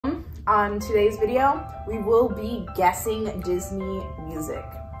On today's video, we will be guessing Disney music.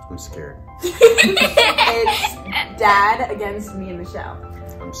 I'm scared. It's Dad against me and Michelle.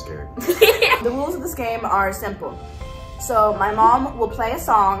 I'm scared. The rules of this game are simple. So my mom will play a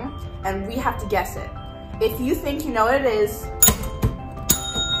song and we have to guess it. If you think you know what it is,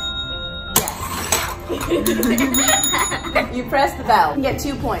 yes. You press the bell. You get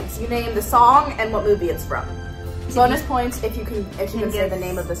 2 points. You name the song and what movie it's from. Bonus points if you can say the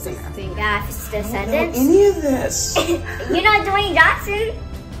name of the singer. Yeah, it's the I don't sentence. know any of this. You know Dwayne Johnson?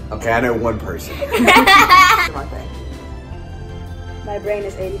 Okay, I know one person. My brain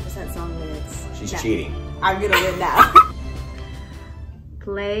is 80% song lyrics. She's cheating. I'm gonna win now.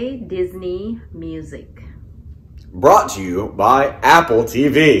 Play Disney music. Brought to you by Apple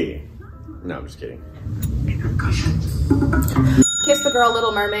TV. No, I'm just kidding. Kiss the Girl,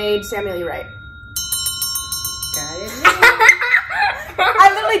 Little Mermaid, Samuel E. Wright. Got it.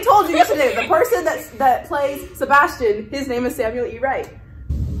 I literally told you yesterday, the person that plays Sebastian, his name is Samuel E. Wright.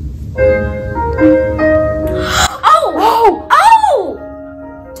 Oh!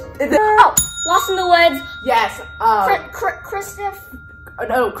 Lost in the Woods. Yes. Christopher.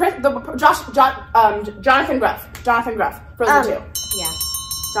 No, Jonathan Gruff. Jonathan Gruff. Frozen 2. Yeah.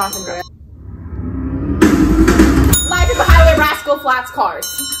 Jonathan Gruff. Life is a Highway, Rascal Flats, Cars.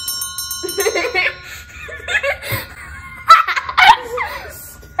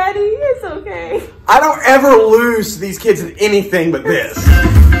 Eddie, it's okay. I don't ever lose to these kids at anything but this.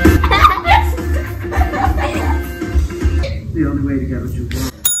 The only way to get what you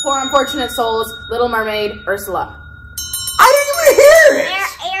want. Poor Unfortunate Souls, Little Mermaid, Ursula. I didn't even hear it!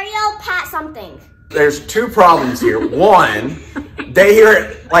 Ariel, Pat something. There's two problems here. One, they hear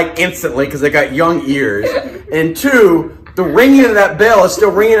it like instantly because they got young ears. And two, the ringing of that bell is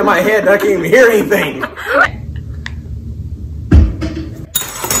still ringing in my head and I can't even hear anything.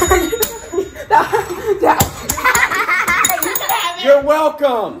 You're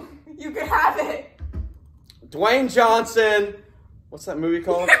welcome. You can have it. Dwayne Johnson. What's that movie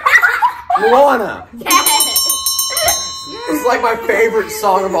called? Moana. Yes. It's like my favorite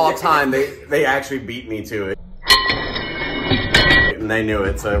song of all time. They actually beat me to it. And they knew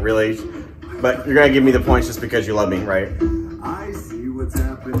it, so really. But you're gonna give me the points just because you love me, right? I see what's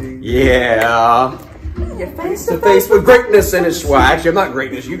happening. Yeah. You're face The face with greatness in it. Well, actually, I'm not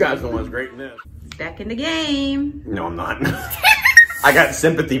greatness. You guys are the ones great in this. Back in the game. No, I'm not. I got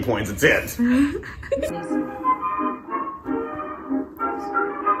sympathy points. That's it.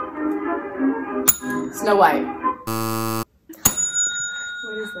 Snow White.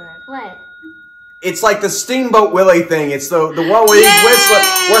 What is that? What? It's like the Steamboat Willie thing. It's the one where he's whistling,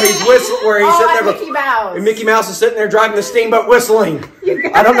 where he's sitting there. Mickey Mouse. And Mickey Mouse is sitting there driving the steamboat whistling.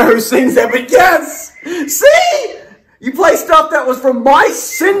 I don't know who sings that, but yes! See? You play stuff that was from my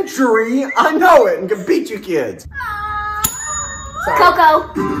century. I know it and can beat you kids. Sorry.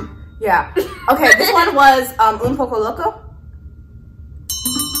 Coco. Yeah. Okay, this one was Un Poco Loco.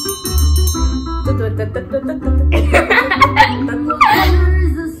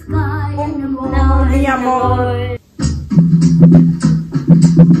 Mi amor.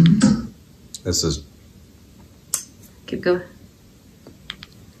 This is... Keep going.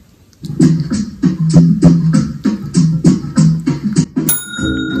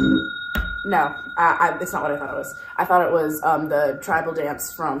 No, it's not what I thought it was. I thought it was the tribal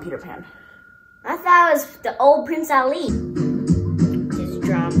dance from Peter Pan. I thought it was the old Prince Ali. His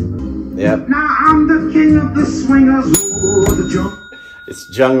drum. Yep. Now I'm the king of the swingers. Ooh, the jump. It's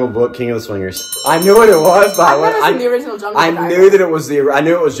Jungle Book, King of the Swingers. I knew what it was, but I've never seen the original Jungle Book. I knew that it was I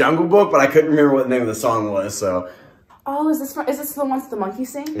knew it was Jungle Book, but I couldn't remember what the name of the song was. So. Oh, is this the one the monkey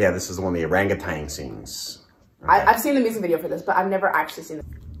sing? Yeah, this is the one the orangutan sings. Okay. I've seen the music video for this, but I've never actually seen it.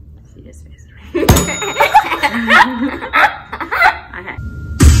 See his face.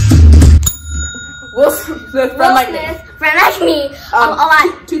 Will Smith, Friend Will Like Me. Smith, Friend Like Me.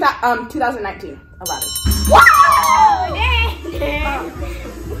 Aladdin. 2019, Aladdin. Whoa! Dang.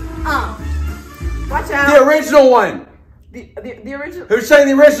 Watch out. The original one. The original. Who sang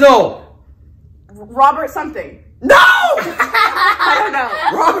the original? Robert something. No! I don't know.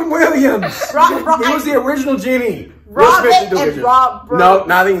 Robin Williams. He was the original genie. Robin Will Smith did the and original. Robert. No,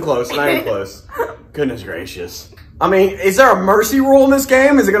 not even close. Not even close. Goodness gracious. I mean, is there a mercy rule in this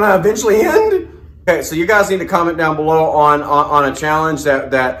game? Is it going to eventually end? Okay, so you guys need to comment down below on a challenge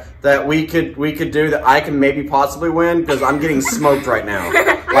that we could do that I can maybe possibly win, because I'm getting smoked right now.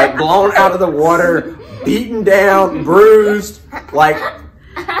 Like blown out of the water, beaten down, bruised, like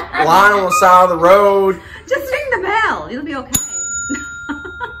lying on the side of the road. Just ring the bell. It'll be okay.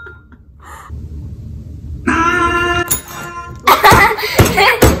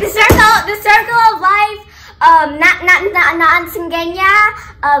 The circle. Kenya.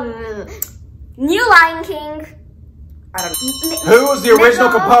 New Lion King. I don't know. Who was the original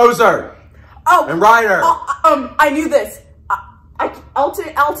composer Oh, and writer? I knew this.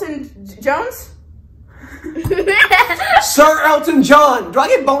 Elton Jones? Sir Elton John. Do I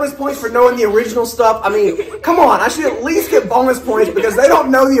get bonus points for knowing the original stuff? I mean, come on. I should at least get bonus points because they don't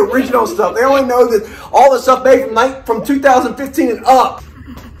know the original stuff. They only know all the stuff made from 2015 and up.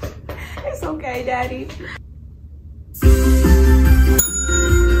 It's okay, Daddy.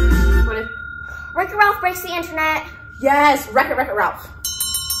 What is? Wreck-It Ralph breaks the internet. Yes, Wreck-It Ralph.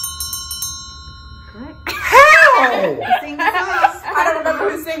 How? Sing the song. I don't remember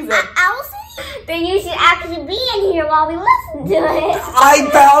who sings it. Elsie? Then you should actually be in here while we listen to it. I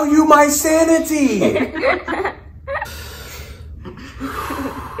value my sanity.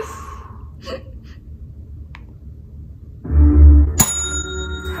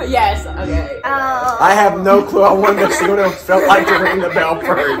 Yes, okay. Oh. I have no clue. I wanted to see what it felt like to ring the bell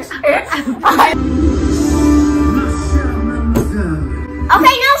first. Okay,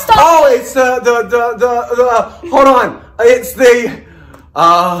 now stop. Oh, it's the hold on. It's the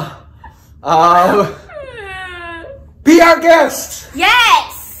be our guest.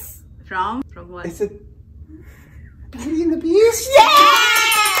 Yes. From what? Is it Beauty and the Beast? Yay!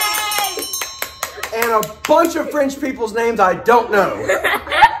 And a bunch of French people's names I don't know.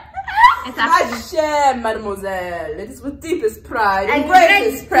 It's actually My chère mademoiselle, it is with deepest pride and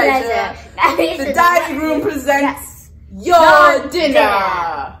greatest pleasure the dining room presents your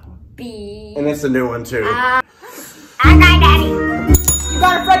dinner. B. And it's a new one too. I got Daddy. You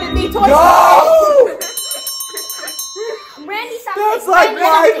got a friend in me, Toy No! Randy something. That's like Story.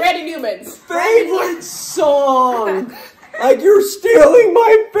 my Randy Newman's. favorite song. Like you're stealing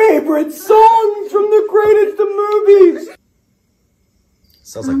my favorite song from the greatest of movies.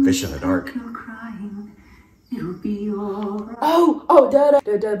 Sounds like Fish in the Dark. Oh, da da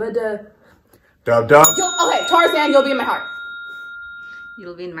da da da da. Dub dub. Okay, Tarzan, you'll be in my heart.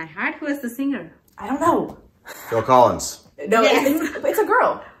 You'll Be in My Heart. Who is the singer? I don't know. Phil Collins. No, Yes. it's a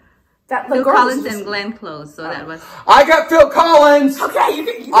girl. The Phil girl Collins is- and Glenn Close. So that was I got Phil Collins. Okay, you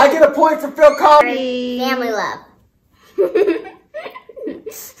can. I get a point for Phil Collins. Family love.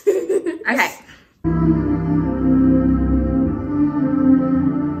 okay.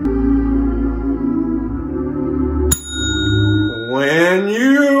 When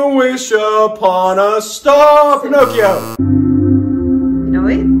you wish upon a star, Pinocchio. You know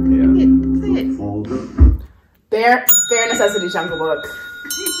it? Sing it. Bare Necessity Jungle Book.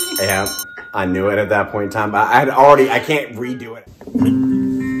 Yeah, I knew it at that point in time, but I can't redo it.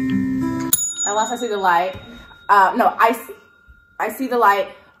 Unless I see the light. No, I see the light.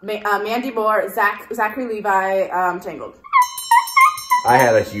 Mandy Moore, Zachary Levi, Tangled. I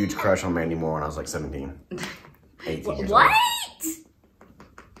had a huge crush on Mandy Moore when I was like 17. 18 years What? old.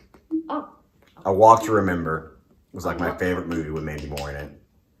 Oh. A Walk to Remember was like my favorite movie with Mandy Moore in it.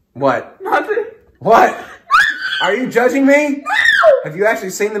 What? Nothing. What? Are you judging me? No! Have you actually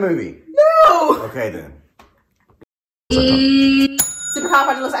seen the movie? No! Okay then.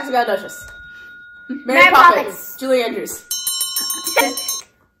 Supercalifragilisticexpialidocious. Mary Mary Poppins. Poppins. Julie Andrews.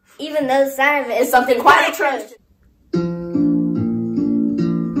 Even though the sound of it It's something quite atrocious.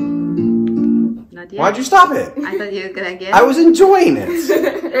 Not yet. Why'd you stop it? I thought you were gonna get. I was enjoying it.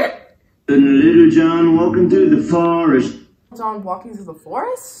 And Little John walking through the forest, John walking through the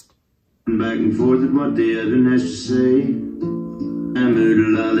forest? back and forth at what the other has to say. I'm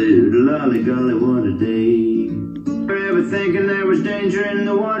oodle-lolly, golly, what a day. Forever thinking there was danger in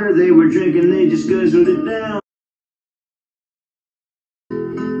the water they were drinking, they just guzzled it down.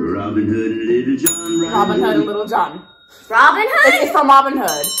 Robin Hood and Little John. Robin Hood and Little John. Robin Hood? It's from Robin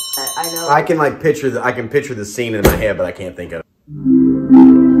Hood. I know. I can like picture the scene in my head, but I can't think of it.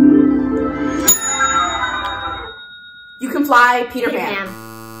 You Can Fly, Peter Peter Pan.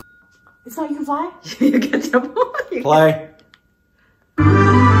 Pan. It's not You Can Fly? You get your point. Play.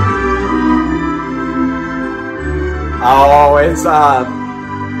 Oh, it's I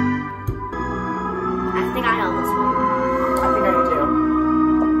think I know this one. I think I do too.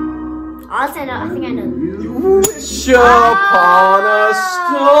 Honestly, I think I know. Wish upon a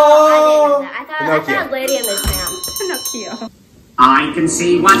star. I thought it was Lady and the Tramp. Pinocchio. I can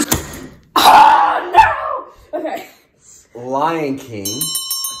see what's... Oh, no! Okay. Lion King,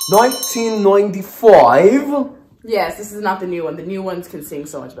 1995. Yes, this is not the new one. The new ones can sing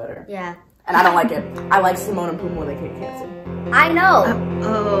so much better. Yeah. And I don't like it. I like Simone and Pumbaa when they can't sing. I know.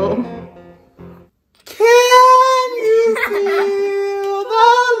 Oh. Can you feel the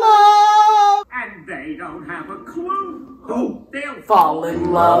love? And they don't have a clue. Oh, they'll Fall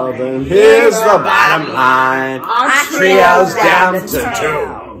in love. And here's the bottom line. Our Trio's down to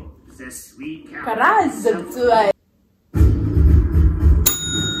 2. The sweet cow. Karazabzue.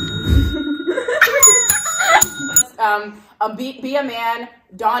 Be a man,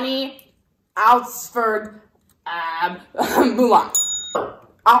 Donnie, Alsford, Mulan.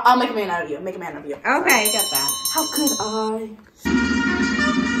 I'll make a man out of you. Make a man out of you. Okay, got that. How could I?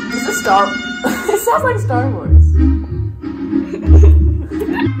 Is this Star? It sounds like Star Wars.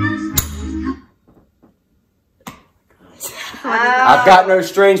 I've got no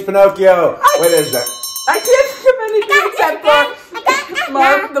strange Pinocchio. What is that? I can't think of anything except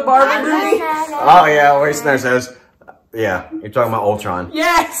for the Barbie movie. Oh yeah, Waste Nurse says. Yeah, you're talking about Ultron.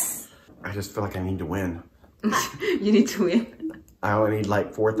 Yes. I just feel like I need to win. You need to win. I only need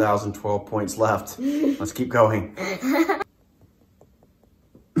like 4,012 points left. Let's keep going.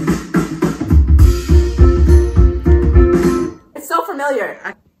 It's so familiar.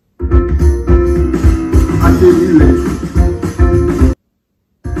 I can't hear it.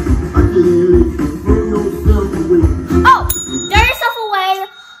 I can't hear it. Throw yourself away. Oh, throw yourself away.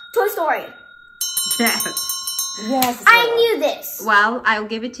 Toy Story. Yes. Yes. I knew this. Well, I'll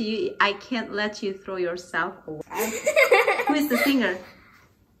give it to you. I can't let you throw yourself away. Who is the singer?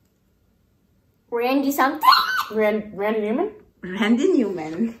 Randy something? Randy Newman? Randy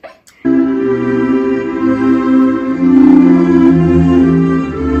Newman.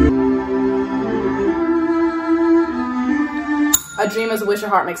 A Dream is a Wish Your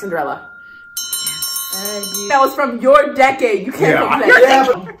Heart Makes Cinderella. That was from your decade. You can't complain. Yeah,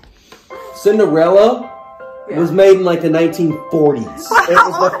 but Cinderella was made in like the 1940s. It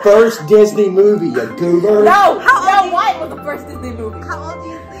was the first Disney movie, you goober. No, White was the first Disney movie. How old do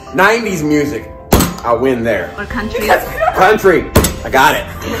you think? 90s music. I win there. Or country? Country. I got it.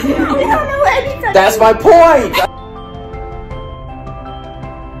 You don't know anything. That's my point.